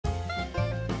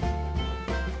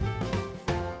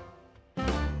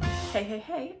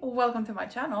Hey, welcome to my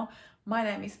channel. My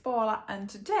name is Paula and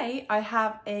today I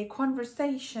have a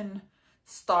conversation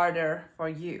starter for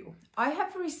you. I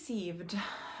have received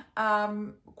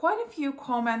quite a few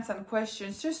comments and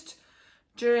questions just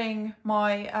during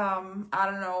my, I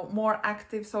don't know, more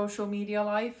active social media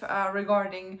life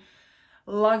regarding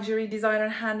luxury designer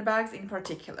handbags in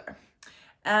particular.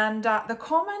 And the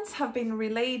comments have been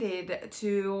related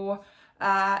to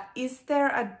is there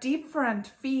a different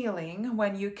feeling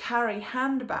when you carry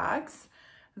handbags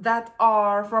that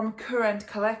are from current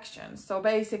collections? So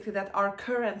basically that are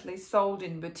currently sold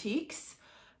in boutiques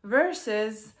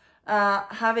versus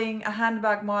having a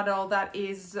handbag model that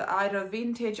is either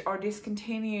vintage or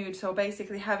discontinued. So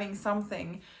basically having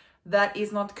something that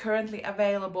is not currently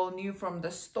available new from the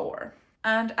store.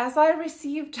 And as I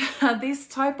received this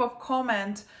type of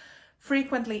comment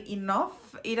frequently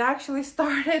enough, it actually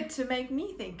started to make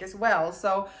me think as well.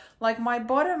 So like my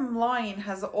bottom line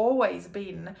has always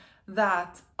been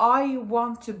that I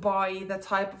want to buy the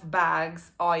type of bags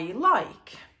I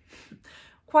like.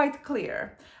 Quite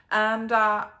clear. And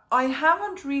I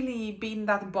haven't really been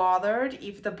that bothered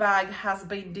if the bag has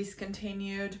been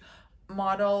discontinued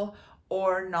model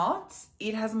or not.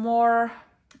 It has more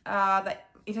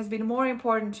it has been more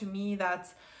important to me that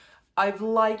I've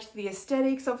liked the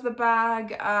aesthetics of the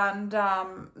bag and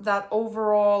that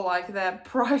overall like the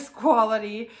price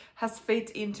quality has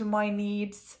fit into my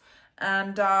needs,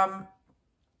 and I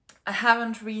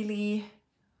haven't really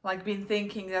like been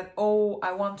thinking that, oh,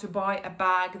 I want to buy a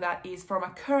bag that is from a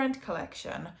current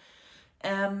collection.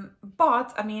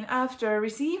 But I mean, after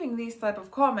receiving these type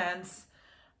of comments,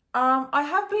 I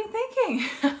have been thinking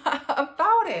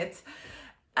about it.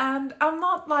 And I'm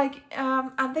not like,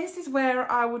 and this is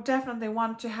where I would definitely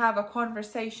want to have a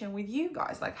conversation with you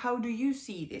guys. Like, how do you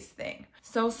see this thing?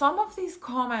 So some of these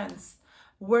comments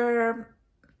were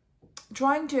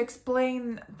trying to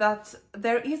explain that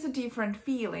there is a different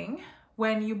feeling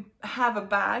when you have a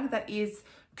bag that is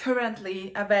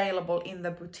currently available in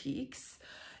the boutiques.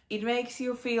 It makes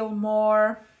you feel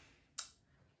more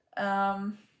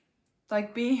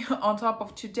like being on top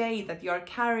of today, that you're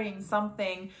carrying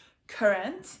something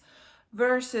current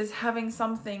versus having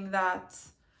something that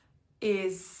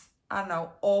is, I don't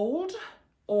know, old,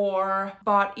 or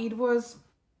but it was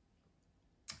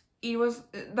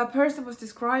the person was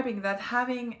describing that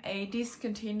having a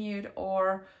discontinued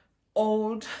or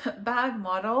old bag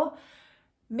model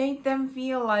made them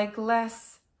feel like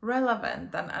less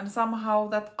relevant, and somehow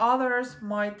that others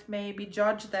might maybe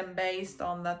judge them based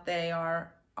on that they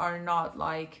are not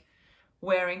like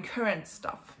wearing current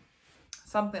stuff.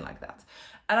 Something like that.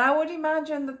 And I would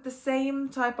imagine that the same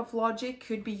type of logic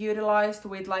could be utilized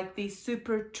with like these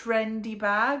super trendy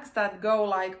bags that go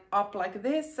like up like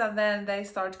this and then they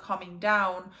start coming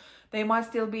down. They might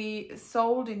still be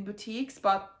sold in boutiques,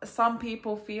 but some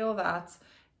people feel that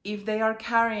if they are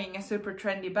carrying a super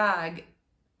trendy bag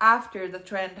after the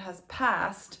trend has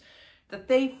passed, that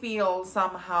they feel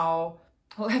somehow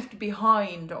left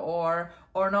behind or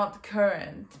not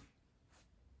current.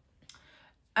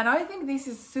 And I think this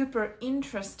is a super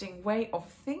interesting way of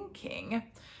thinking.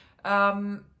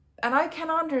 And I can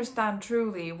understand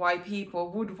truly why people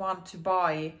would want to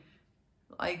buy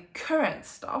like current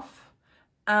stuff.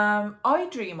 I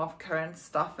dream of current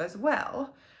stuff as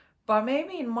well. But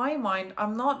maybe in my mind,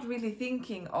 I'm not really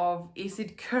thinking of is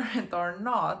it current or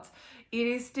not. It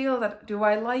is still that, do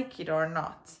I like it or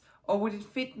not? Or would it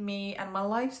fit me and my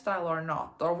lifestyle or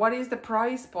not? Or what is the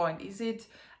price point? Is it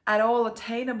at all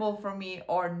attainable for me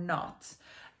or not?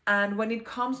 And when it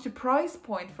comes to price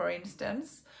point, for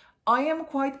instance, I am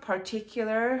quite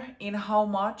particular in how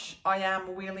much I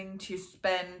am willing to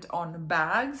spend on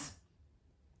bags,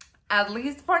 at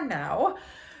least for now.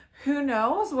 Who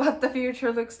knows what the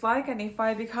future looks like, and if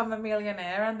I become a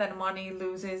millionaire and then money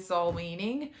loses all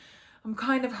meaning. I'm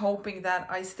kind of hoping that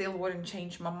I still wouldn't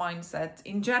change my mindset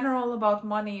in general about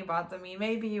money, but I mean,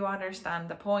 maybe you understand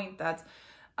the point that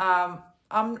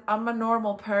I'm a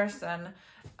normal person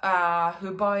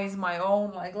who buys my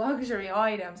own like luxury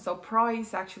items, so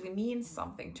price actually means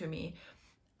something to me.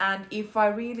 And if I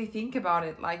really think about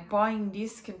it, like buying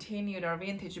discontinued or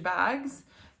vintage bags,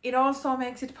 it also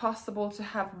makes it possible to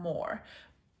have more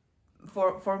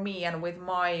for me and with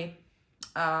my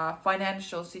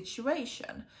financial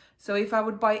situation. So if I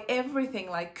would buy everything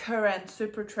like current,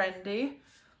 super trendy,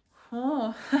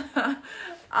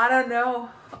 I don't know.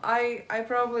 I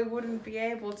probably wouldn't be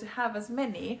able to have as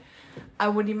many, I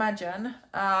would imagine,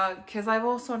 because I've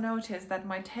also noticed that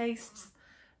my tastes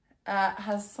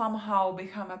has somehow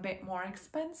become a bit more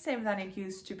expensive than it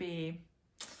used to be.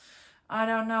 I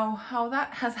don't know how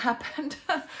that has happened,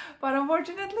 but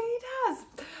unfortunately it has.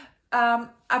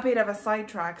 a bit of a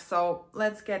sidetrack, so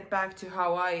let's get back to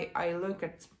how I look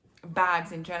at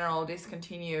bags in general,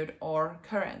 discontinued or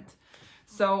current.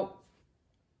 So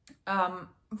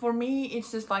for me,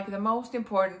 it's just like the most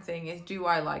important thing is, do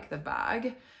I like the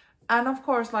bag? And of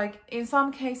course, like in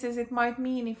some cases, it might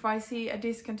mean if I see a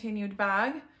discontinued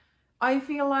bag, I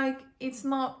feel like it's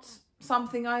not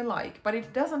something I like, but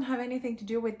it doesn't have anything to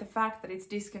do with the fact that it's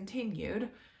discontinued.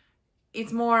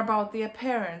 It's more about the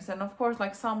appearance. And of course,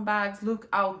 like some bags look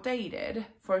outdated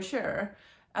for sure.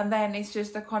 And then it's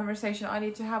just a conversation I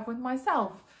need to have with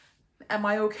myself. Am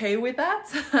I okay with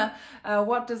that?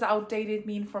 What does outdated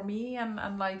mean for me?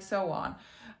 And like so on.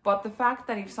 But the fact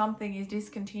that if something is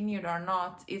discontinued or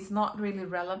not, it's not really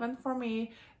relevant for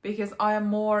me, because I am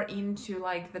more into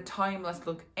like the timeless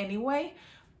look anyway.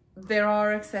 There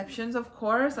are exceptions, of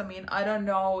course. I mean, I don't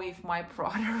know if my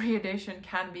Prada edition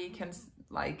can be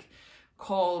like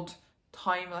called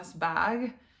timeless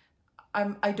bag.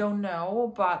 I don't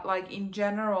know, but like in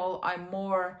general, I'm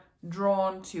more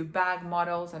drawn to bag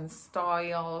models and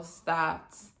styles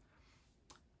that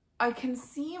I can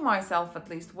see myself at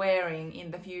least wearing in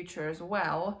the future as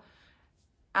well.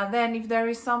 And then if there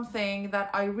is something that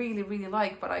I really, really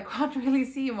like, but I can't really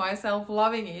see myself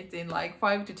loving it in like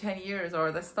 5 to 10 years,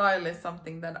 or the style is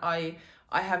something that I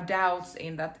have doubts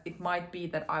in, that it might be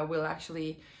that I will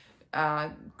actually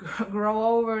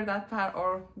grow over that part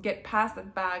or get past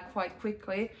that bag quite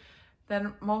quickly,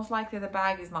 then most likely the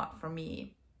bag is not for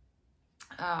me.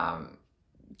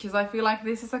 Because I feel like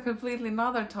this is a completely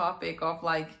another topic of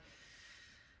like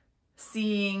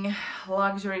seeing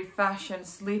luxury fashion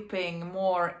slipping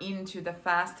more into the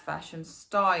fast fashion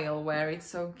style, where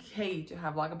it's okay to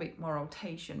have like a bit more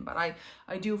rotation. But I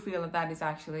do feel that that is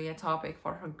actually a topic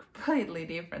for a completely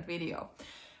different video.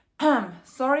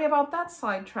 Sorry about that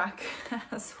sidetrack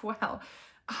as well.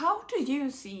 How do you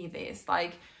see this?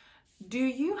 Like, do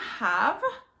you have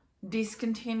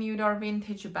discontinued or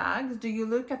vintage bags? Do you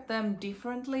look at them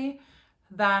differently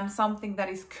than something that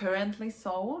is currently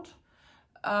sold?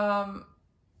 And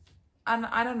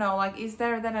I don't know, like, is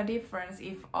there then a difference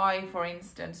if I, for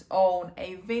instance, own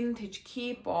a vintage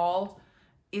keep-all?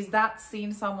 Is that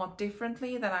seen somewhat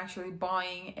differently than actually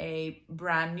buying a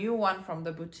brand new one from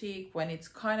the boutique, when it's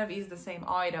kind of is the same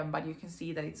item, but you can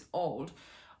see that it's old?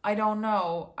 I don't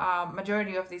know.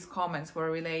 Majority of these comments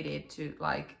were related to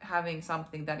like having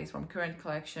something that is from current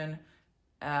collection,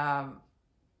 and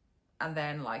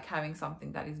then like having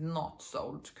something that is not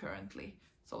sold currently.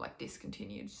 So like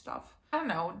discontinued stuff. I don't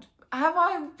know. Have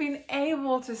I been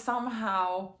able to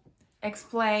somehow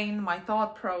explain my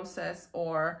thought process,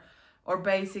 or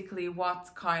basically what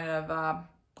kind of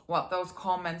what those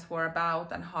comments were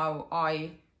about and how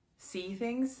I see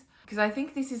things? Because I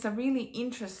think this is a really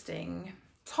interesting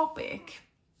topic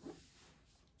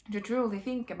to truly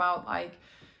think about. Like,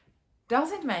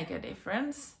 does it make a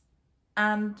difference?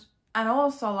 And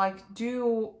also, like,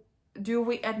 do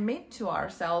we admit to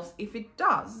ourselves if it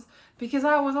does? Because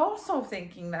I was also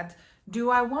thinking that, do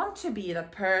I want to be the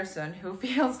person who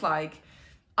feels like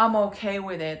I'm okay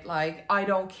with it, like I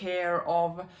don't care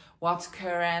of what's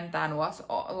current and what's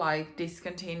like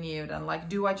discontinued, and like,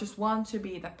 do I just want to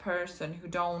be the person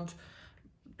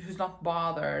who's not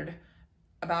bothered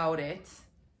about it?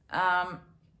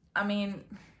 I mean,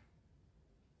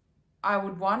 I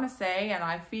would want to say, and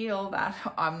I feel that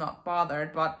I'm not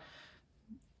bothered, but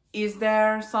is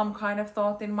there some kind of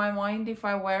thought in my mind if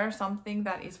I wear something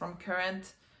that is from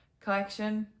current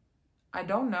collection? I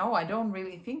don't know. I don't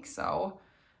really think so.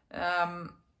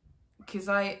 Because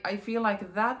I feel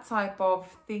like that type of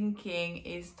thinking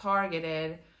is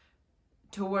targeted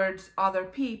towards other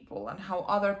people and how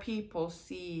other people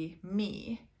see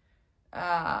me.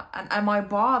 And am I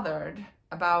bothered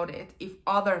about it if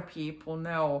other people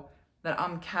know that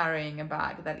I'm carrying a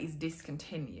bag that is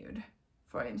discontinued,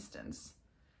 for instance?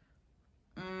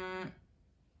 And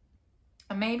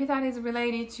maybe that is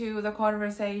related to the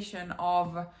conversation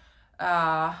of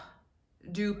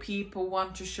do people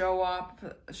want to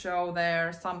show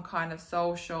their some kind of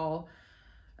social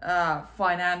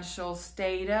financial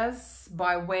status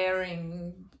by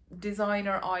wearing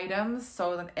designer items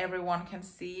so that everyone can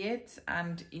see it?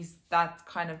 And is that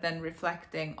kind of then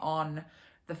reflecting on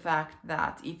the fact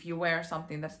that if you wear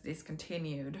something that's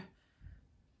discontinued,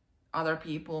 other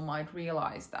people might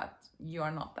realize that you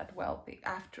are not that wealthy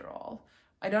after all?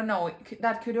 I don't know.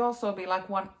 That could also be like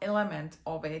one element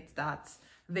of it, that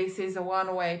this is a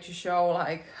one way to show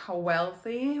like how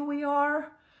wealthy we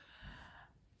are.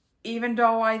 Even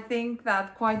though I think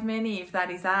that quite many, if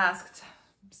that is asked,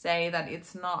 say that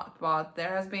it's not. But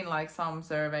there has been like some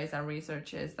surveys and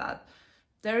researches that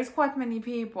there is quite many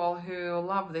people who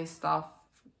love this stuff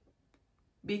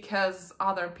because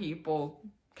other people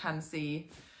can see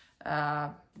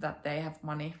that they have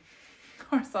money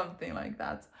or something like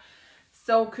that.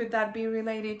 So could that be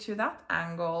related to that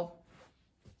angle?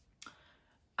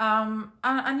 And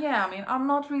yeah, I mean, I'm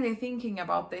not really thinking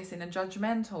about this in a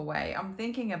judgmental way. I'm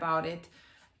thinking about it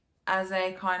as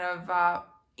a kind of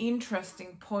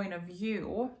interesting point of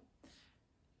view.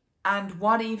 And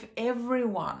what if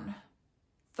everyone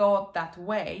thought that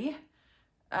way,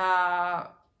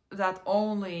 that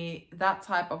only that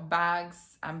type of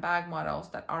bags and bag models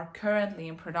that are currently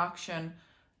in production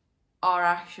are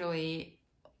actually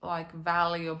like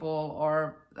valuable,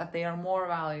 or that they are more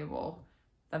valuable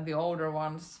than the older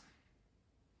ones?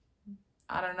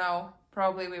 I don't know.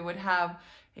 Probably we would have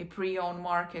a pre-owned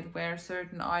market where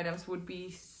certain items would be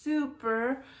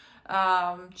super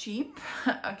cheap,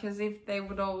 because if they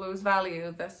would all lose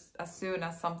value as soon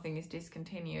as something is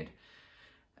discontinued.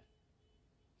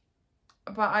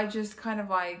 But I just kind of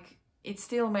like, it's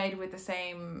still made with the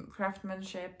same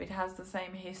craftsmanship, it has the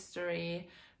same history,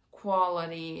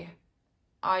 quality.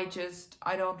 I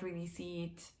don't really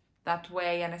see it that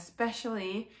way. And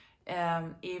especially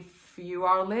if you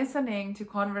are listening to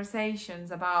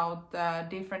conversations about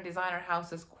different designer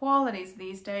houses' qualities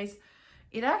these days,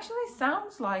 it actually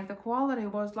sounds like the quality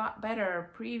was a lot better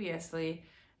previously,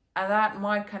 and that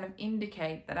might kind of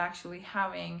indicate that actually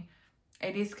having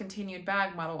a discontinued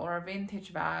bag model or a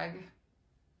vintage bag,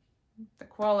 the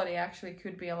quality actually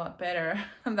could be a lot better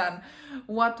than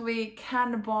what we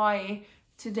can buy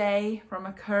today from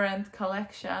a current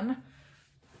collection.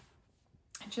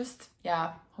 Just,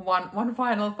 yeah, one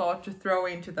final thought to throw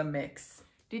into the mix.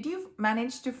 Did you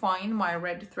manage to find my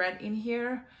red thread in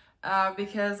here?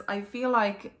 Because I feel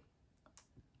like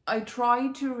I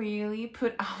try to really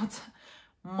put out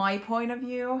my point of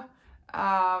view,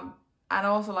 and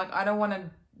also like I don't want to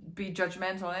be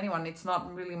judgmental on anyone. It's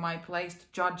not really my place to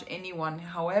judge anyone,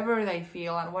 however they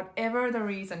feel and whatever the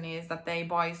reason is that they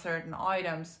buy certain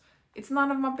items. It's none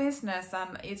of my business,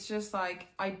 and it's just like,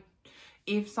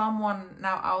 if someone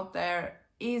now out there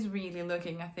is really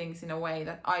looking at things in a way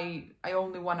that I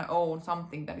only want to own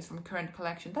something that is from current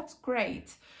collection, that's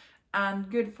great and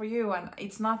good for you, and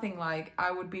it's nothing like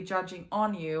I would be judging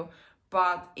on you,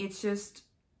 but it's just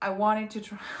I wanted to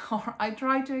try, or I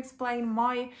tried to explain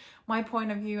my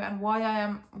point of view and why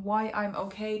I'm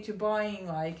okay to buying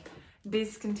like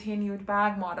discontinued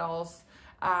bag models,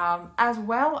 as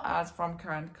well as from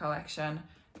current collection.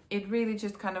 It really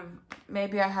just kind of,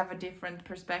 maybe I have a different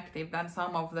perspective than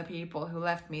some of the people who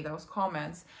left me those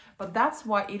comments, but that's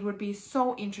why it would be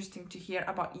so interesting to hear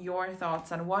about your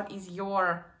thoughts and what is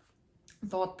your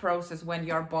thought process when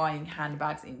you're buying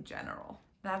handbags in general.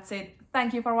 That's it.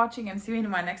 Thank you for watching and see you in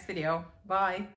my next video. Bye.